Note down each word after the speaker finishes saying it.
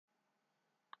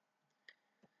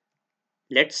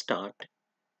Let's start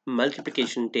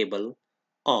multiplication table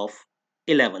of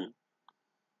 11.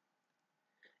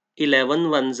 11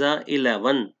 ones are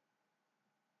 11.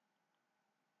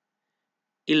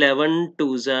 11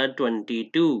 twos are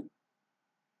 22.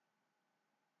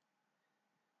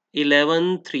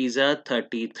 11 threes are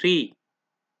 33.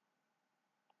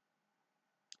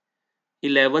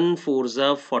 11 fours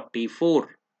are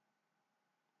 44.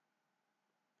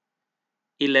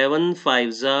 11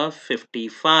 fives are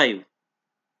 55.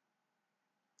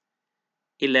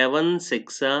 11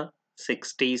 six are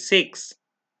 66.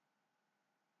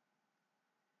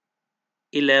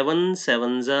 11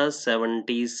 sevens are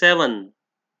 77.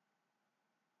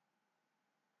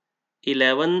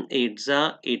 11 eights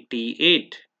are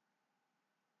 88.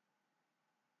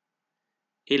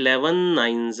 11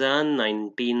 nines are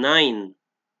 99.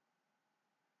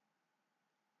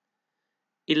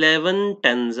 11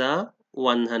 tens are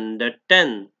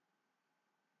 110.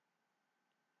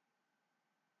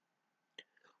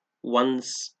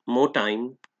 Once more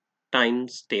time,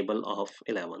 times table of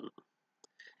 11.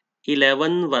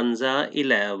 11 ones are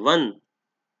 11.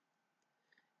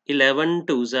 11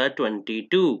 twos are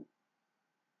 22.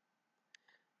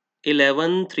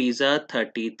 11 threes are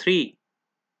 33.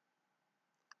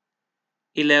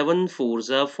 11 fours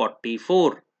are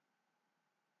 44.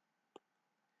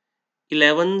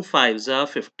 11 fives are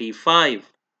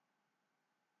 55.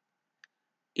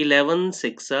 11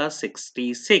 six are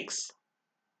 66.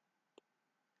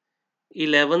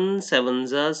 11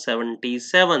 sevens are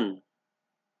 77.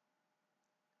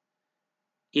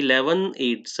 11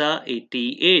 eights are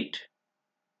 88.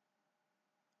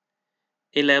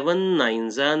 11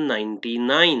 nines are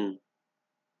 99.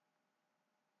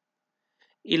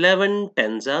 11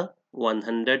 tens are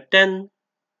 110.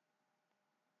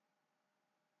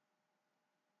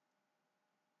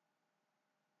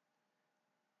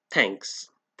 Thanks.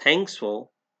 Thanks for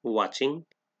watching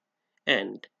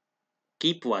and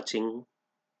keep watching,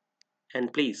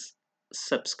 and please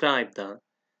subscribe the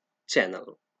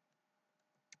channel.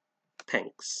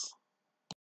 Thanks.